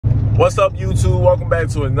What's up, YouTube? Welcome back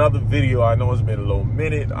to another video. I know it's been a little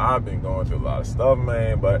minute. I've been going through a lot of stuff,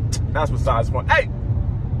 man, but that's besides the point. Hey,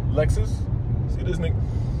 Lexus, see this nigga?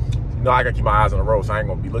 You know, I gotta keep my eyes on the road, so I ain't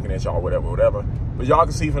gonna be looking at y'all, whatever. But y'all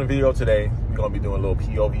can see from the video today, we're gonna be doing a little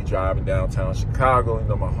POV drive in downtown Chicago. You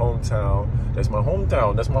know, my hometown. That's my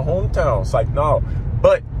hometown. That's my hometown. It's like, no.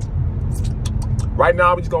 But right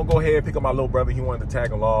now, we're just gonna go ahead and pick up my little brother. He wanted to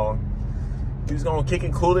tag along. He's gonna kick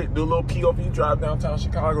and cool it, do a little POV drive downtown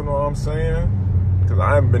Chicago, know what I'm saying? Because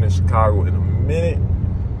I haven't been in Chicago in a minute.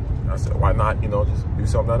 I said, why not, you know, just do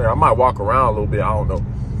something down there. I might walk around a little bit, I don't know.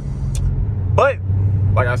 But,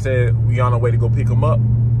 like I said, we on our way to go pick him up.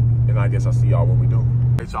 And I guess I'll see y'all when we do.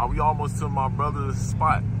 Hey, y'all, we almost to my brother's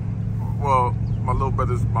spot. Well, my little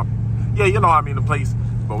brother's, yeah, you know what I mean, the place.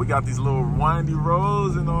 But we got these little windy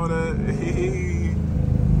roads and all that. Hey,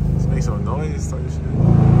 let's make some noise, type shit.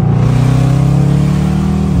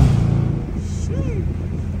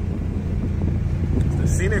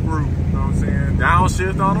 Scenic route, you know what I'm saying?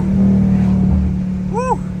 Downshift on them.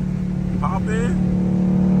 Woo! Pop in.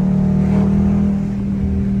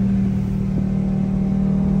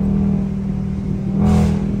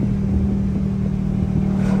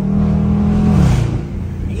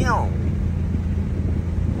 Damn.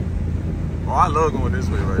 Oh, I love going this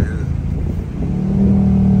way right here.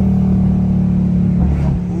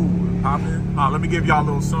 Ooh, pop in. Let me give y'all a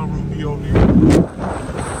little sunroof POV.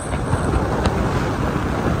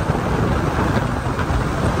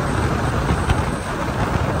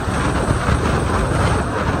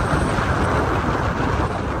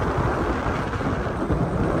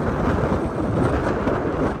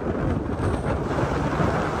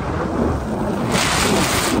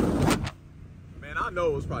 I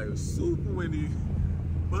know it was probably super windy,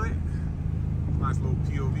 but nice little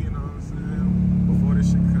POV, you know what I'm saying? Before the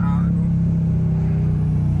Chicago.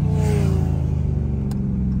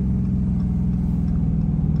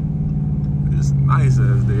 It's nice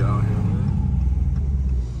as they out here, man.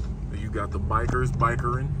 You got the bikers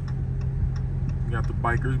bikering. You got the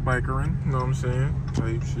bikers bikering, you know what I'm saying?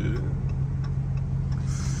 Type shit.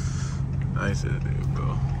 Nice as they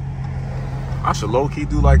go. I should low-key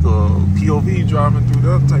do like a POV driving through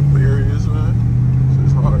that type of areas, man. It's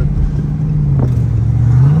just hard.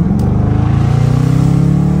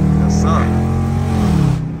 Yes, sir.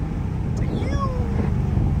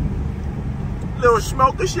 Little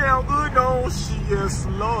smoker sound good, don't she? Yes,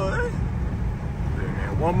 Lord. Yeah,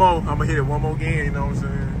 man. One more. I'm gonna hit it one more again, you know what I'm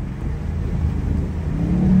saying?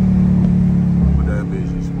 Put that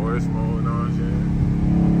bitch in sports mode, you know what I'm saying?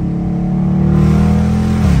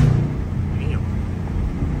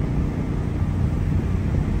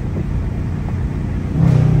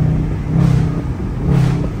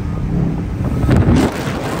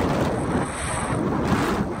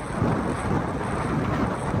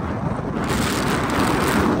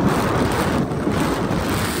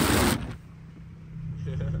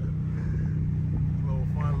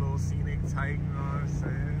 Tight, you know what I'm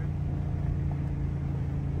saying?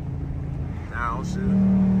 Now shit.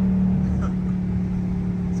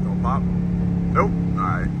 It's gonna pop. Nope.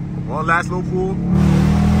 Alright. One last little pull.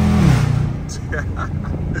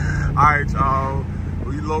 Alright, y'all.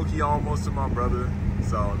 We low-key almost to my brother.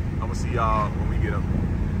 So I'm gonna see y'all when we get him.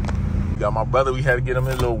 Got my brother, we had to get him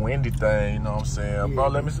in a little windy thing, you know what I'm saying? Yeah. Bro,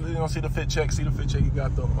 let me see, you know, see the fit check. See the fit check. You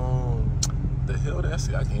got the the hell that's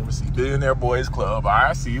it? I can't even see. Billionaire Boys Club. All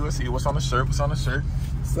right, I see you. I see you. What's on the shirt? What's on the shirt?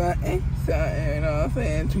 Something, you know what I'm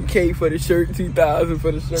saying? 2K for the shirt, 2,000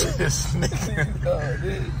 for the shirt. This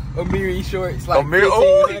nigga. Amiri shorts. Like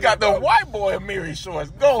oh, he got the white boy Amiri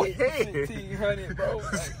shorts. Go ahead. 1,500, bro.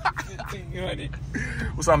 Like 1,500.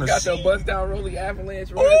 What's on the got the bust down rolling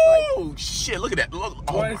avalanche. Oh, like, shit. Look at that. Look.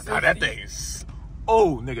 Oh, my God. That thing is.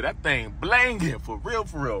 Oh, nigga. That thing blanging for real,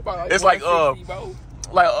 for real. Bro, it's like,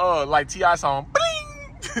 like T.I. song. Bling.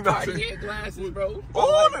 You know what I'm saying? Glasses, bro.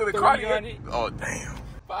 Oh, look at the cardigan. Oh, damn.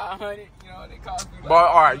 500, you know, they cost me like. Boy,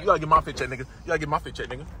 all right, you gotta get my fit check, nigga. You gotta get my fit check,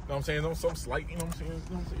 nigga. You know what I'm saying? No, some slight, you know what I'm saying? You know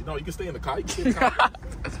what I'm saying? No, you can stay in the car. You can stay in the car.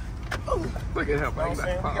 Oh, look at him. You know what I'm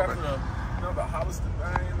saying? We got the Hollister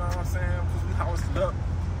thing, you know what I'm saying? Because we Hollistered up.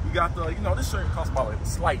 We got the, you know, this shirt costs about like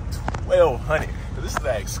slight 1,200. This is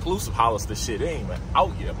that exclusive Hollister shit. It ain't even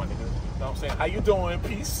out yet, my nigga. You know what I'm saying? How you doing?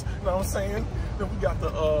 Peace. You know what I'm saying? Then we got the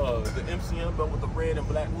MCM belt with the red and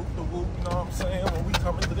black whoop the whoop. You know what I'm saying? When we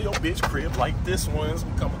coming to your bitch crib like this one's,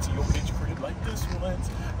 we coming to your bitch crib like this one's.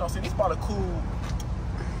 You know what I'm saying? It's about a cool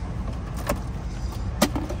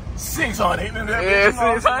 600.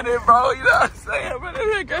 Yeah, 600, bro. You know what I'm saying? But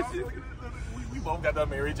I guess we both got the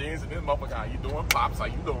Mary Janes and this motherfucker. How you doing? Pops, how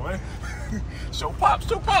you doing? Show pops,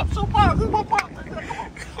 show pops, show pops. This is my pops. Come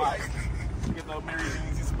on. All right. Get the Mary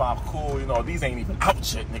Janes. about cool, you know, these ain't even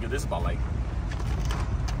out yet, nigga. This is about like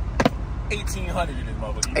 1,800 in this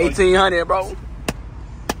motherfucker. You know, 1,800, bro.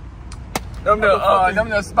 Them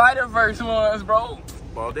the Spider-Verse ones, bro.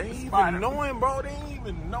 Bro, they ain't even knowing, bro. They ain't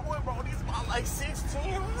even knowing, bro. These about like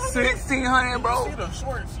 1,600. 1,600, bro. You see the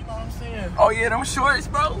shorts, you know what I'm saying? Oh, yeah, them shorts,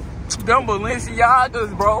 bro. Them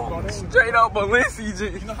Balenciagas, bro. Straight up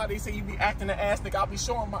Balenciagas. You know how they say you be acting the ass, nigga? I be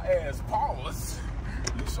showing my ass. Pause.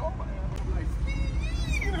 You showing my ass.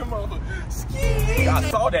 I'm like, ski. I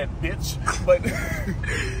saw that bitch. But, you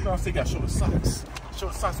know what I'm saying? Gotta show the socks. Show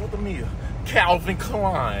the socks with the Mia. Calvin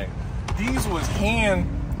Klein. These was hand.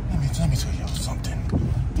 Let me tell y'all something.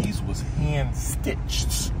 These was hand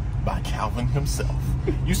stitched by Calvin himself.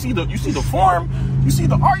 You see the form, you see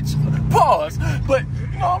the arch. Pause. But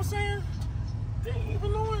you know what I'm saying? They ain't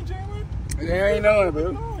even knowing, Jalen. They ain't knowing,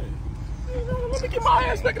 bro. Let me get my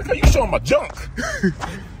ass back because you showing my junk.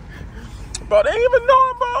 Bro, they ain't even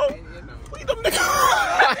knowing, bro. We them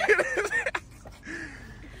niggas.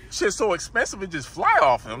 Shit's so expensive, it just fly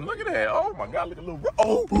off him. Look at that. Oh my God, look at a little.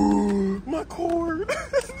 Oh, my cord.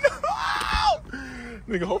 No!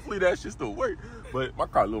 Nigga, hopefully that shit still work. But my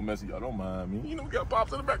car a little messy, y'all don't mind me. You know, we got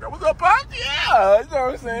Pops in the background. What's up, Pops? Yeah, you know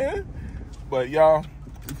what I'm saying? But y'all,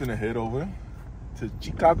 we finna head over to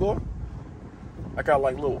Chicago. I got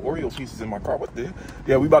like little Oreo pieces in my car. What the?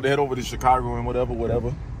 Yeah, we about to head over to Chicago and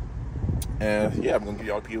whatever. And yeah, I'm gonna give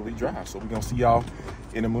y'all a POV drive. So we're gonna see y'all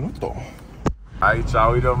in a minuto. Alright,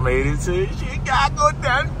 y'all, we done made it to Chicago,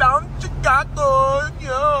 downtown Chicago,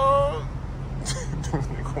 yo.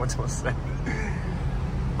 Going to a second.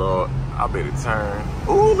 But I better turn.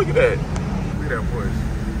 Ooh, look at that. Look at that, boys.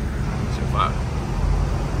 Shit fire.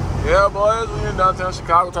 Yeah, boys, we in downtown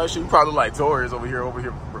Chicago type shit. We probably like tourists over here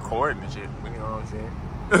recording and shit. You know what I'm saying?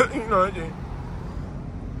 You know what I'm saying?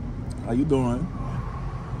 How you doing?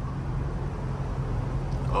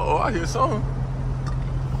 Oh, I hear something.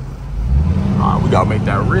 We gotta make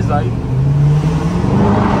that wrist right.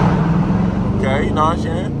 Okay, you know what I'm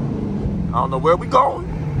saying? I don't know where we going.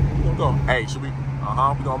 We gonna go. Hey, should we? We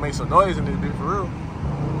gonna make some noise in this bitch for real.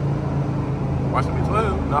 Watch me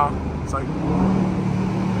 12. Nah, it's like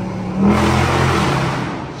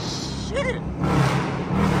shit.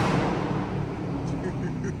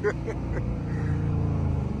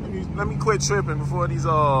 let me quit tripping before these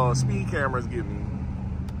speed cameras get me.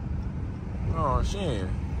 Oh shit.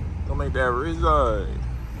 Gonna make that result.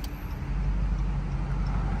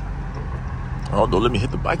 Oh, don't let me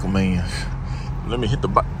hit the biker man. Let me hit the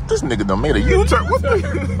bike. This nigga done made a U-turn. What the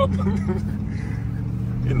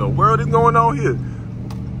in the world is going on here?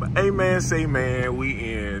 But hey man, say man,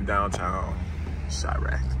 we in downtown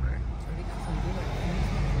Chirac, man.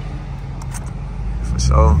 For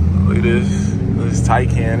sure. Look at this. This tight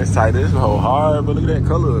can. It's tight. This whole hard, but look at that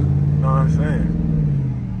color. You know what I'm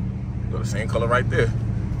saying? Go the same color right there.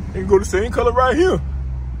 You can go the same color right here.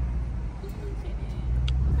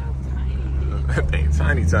 That thing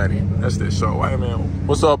tiny. That's that short white man.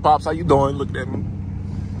 What's up, Pops? How you doing? Look at me.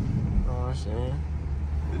 Oh, shit.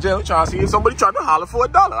 Jay, we trying to see if somebody trying to holler for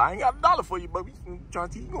 $1. I ain't got $1 for you, but we trying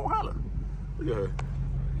to see you gonna holler. Look at her.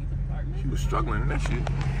 She was struggling in that shit.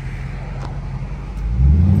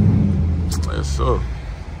 That's up. You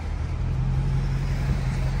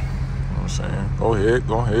know what I'm saying? Go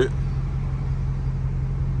ahead.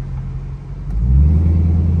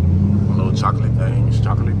 Chocolate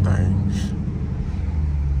things.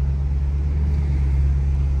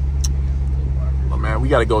 But man, we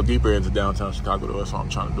gotta go deeper into downtown Chicago though. That's what I'm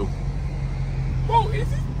trying to do. Whoa, is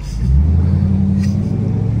it?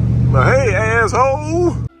 But hey,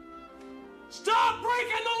 asshole! Stop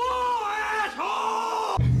breaking the law,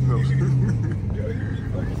 asshole!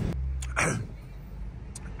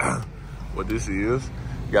 What this is,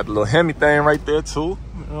 you got the little Hemi thing right there too.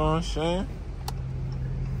 You know what I'm saying?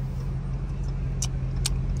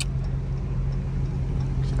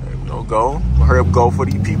 Go. Hurry up, go for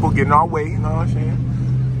these people getting our way, you know what I'm saying?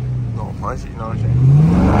 Gonna punch it, you know what I'm saying? You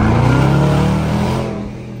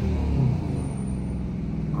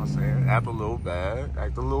know what I'm saying? Act a little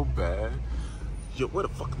bad. Yo, where the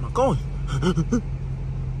fuck am I going?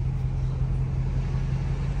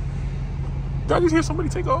 Did I just hear somebody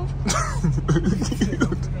take off?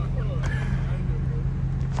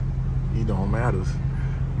 It don't matter.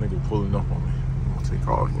 Nigga pulling up on me. I'm gonna take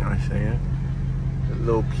off, you know what I'm saying? A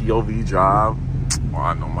little POV drive. Oh,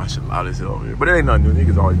 I know my shit loud as hell over here. But it ain't nothing new.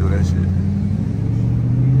 Niggas always do that shit.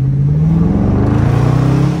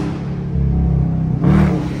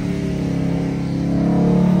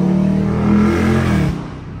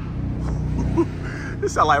 It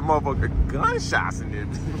sound like motherfucking gunshots in there.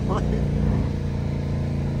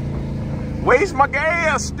 Waste my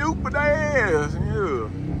gas, stupid ass. Yeah.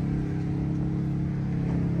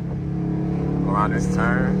 Around this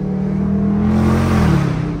turn.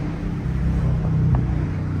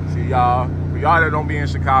 See y'all. For y'all that don't be in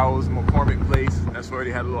Chicago, it's McCormick Place. That's where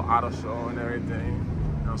they had a little auto show and everything. You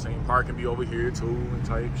know what I'm saying? Parking be over here too and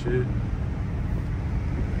type shit.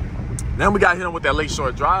 Then we got hit with that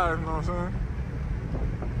Lakeshore Drive, you know what I'm saying?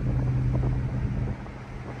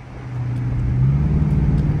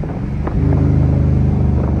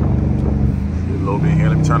 A little bit here.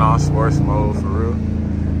 Let me turn on sports mode for real.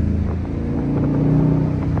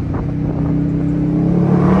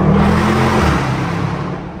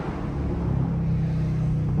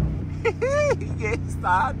 Yes,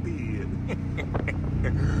 I did.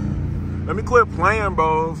 Let me quit playing,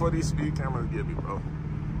 bro, before these speed cameras get me, bro.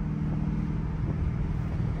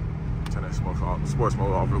 Turn that sports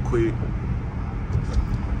mode off real quick.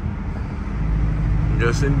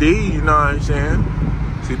 Yes, indeed. You know what I'm saying?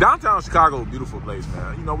 See, downtown Chicago is a beautiful place,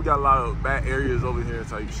 man. You know, we got a lot of bad areas over here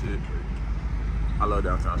type shit. I love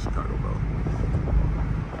downtown Chicago, bro.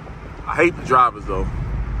 I hate the drivers, though.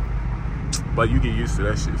 But you get used to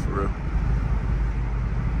that shit, for real.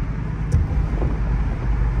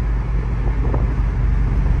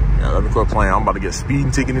 Yeah, let me quit playing. I'm about to get a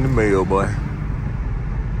speeding ticket in the mail, boy.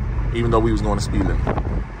 Even though we was going to speed limit.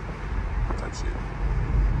 Type shit.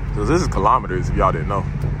 Because this is kilometers, if y'all didn't know.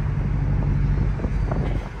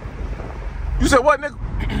 You said what, nigga?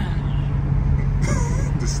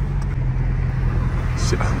 This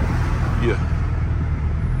shit. Yeah.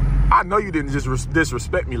 I know you didn't just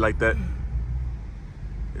disrespect me like that.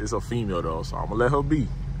 It's a female though, so I'm gonna let her be.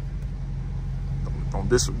 Don't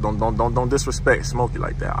disrespect Smokey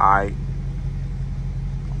like that. Alright.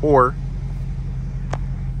 Or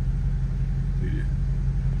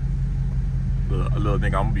a little nigga,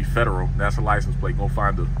 I'm gonna be federal. That's a license plate. Go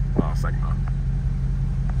find the second one.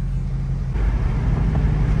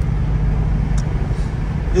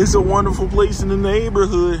 It's a wonderful place in the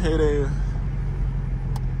neighborhood, hey there.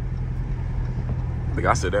 I think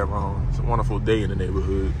I said that wrong. It's a wonderful day in the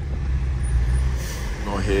neighborhood.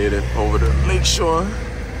 Go ahead and over to Lakeshore.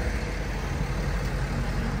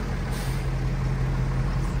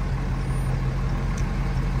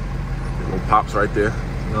 Little Pops right there.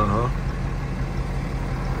 Uh-huh.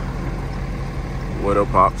 What up,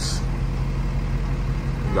 Pops?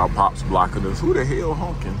 You got Pops blocking us. Who the hell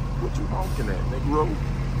honking? What you honking at, nigga?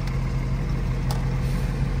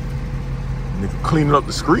 Nigga cleaning up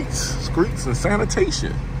the streets and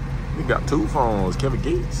sanitation. We got two phones, Kevin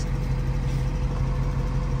Gates.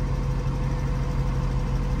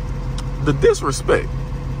 The disrespect.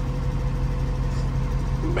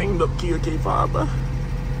 Banged up Kia K5, bro.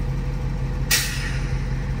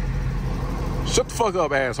 Shut the fuck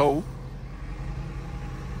up, asshole.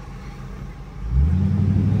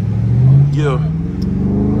 Yeah.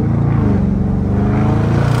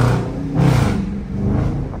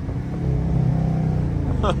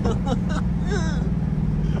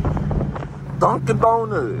 Dunkin'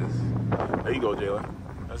 Donuts. There you go, Jalen.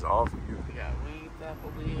 That's all for you. We got Wingstop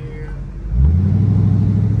over here.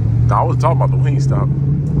 I was talking about the Wingstop.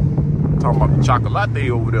 I'm talking about the chocolate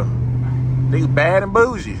over there. They bad and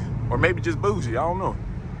bougie. Or maybe just bougie. I don't know.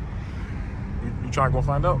 You trying to go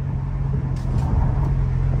find out?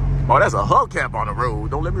 Oh, that's a hubcap on the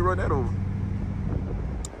road. Don't let me run that over.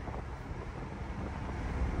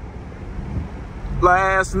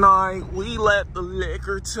 Last night, we let the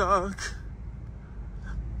liquor talk.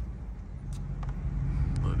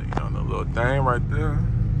 Look, they got a little thing right there.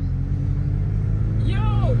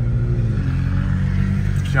 Yo!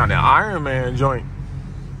 She on that Iron Man joint.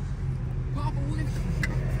 Papa Willie.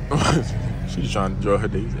 She's trying to draw her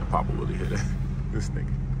days and Papa Willie hit that. This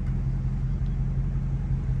nigga.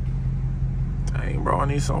 Dang, bro, I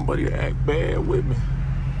need somebody to act bad with me.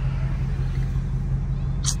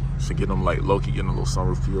 Should get them like Loki getting a little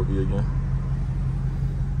sunroof POV again.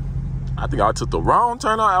 I think I took the wrong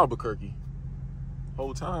turn on Albuquerque.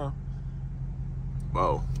 Whole time.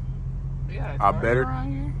 Whoa. I better.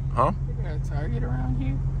 Around here? Huh? We got a Target around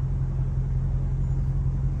here.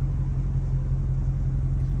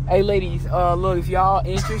 Hey, ladies, look, if y'all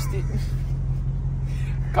interested,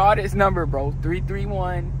 call this number, bro.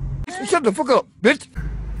 331. Shut the fuck up, bitch.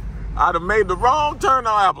 I'd have made the wrong turn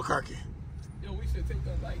on Albuquerque. Yo, we should take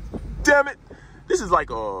those lights. Damn it. This is like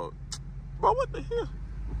bro, what the hell?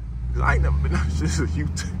 I ain't never been. This is a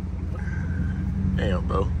huge. Damn,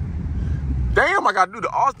 bro. Damn, I gotta do the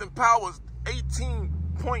Austin Powers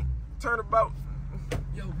 18-point turnabout.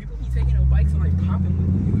 Yo, people be taking their bikes and like popping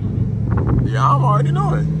with you. Yeah, I'm already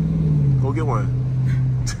knowing. Go get one.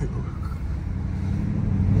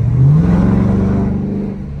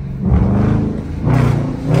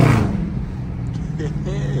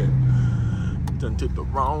 took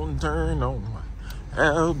the wrong turn on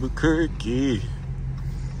Albuquerque.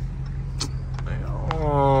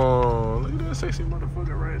 Oh, look at that sexy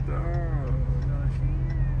motherfucker right there.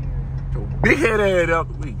 Your big head ass out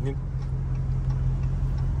the way, nigga.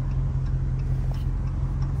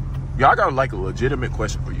 Yeah, I got like a legitimate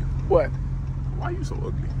question for you. What? Why are you so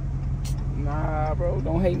ugly? Nah, bro.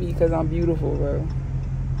 Don't hate me because I'm beautiful, bro.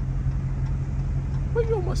 Where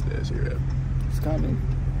your mustache here at? It's coming.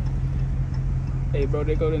 Hey, bro,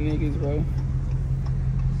 they go to niggas, bro.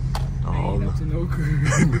 Oh, Ain't up to no good.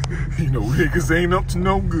 you know, niggas ain't up to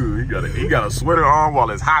no good. He got a sweater on while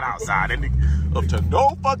it's hot outside. That nigga up to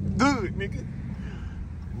no fucking good, nigga.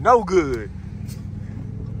 No good.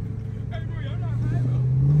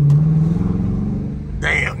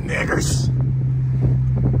 Damn niggers.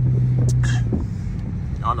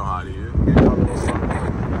 Y'all know how it is.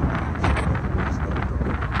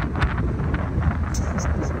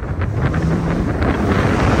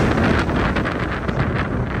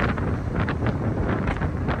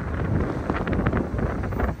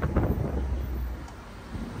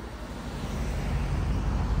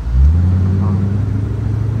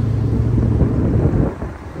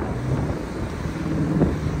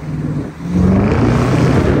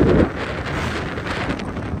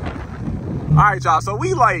 Alright, y'all, so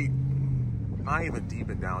we like not even deep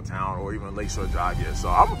in downtown or even Lakeshore Drive yet. So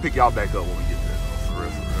I'm gonna pick y'all back up when we get there, though, for real,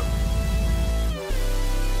 for real.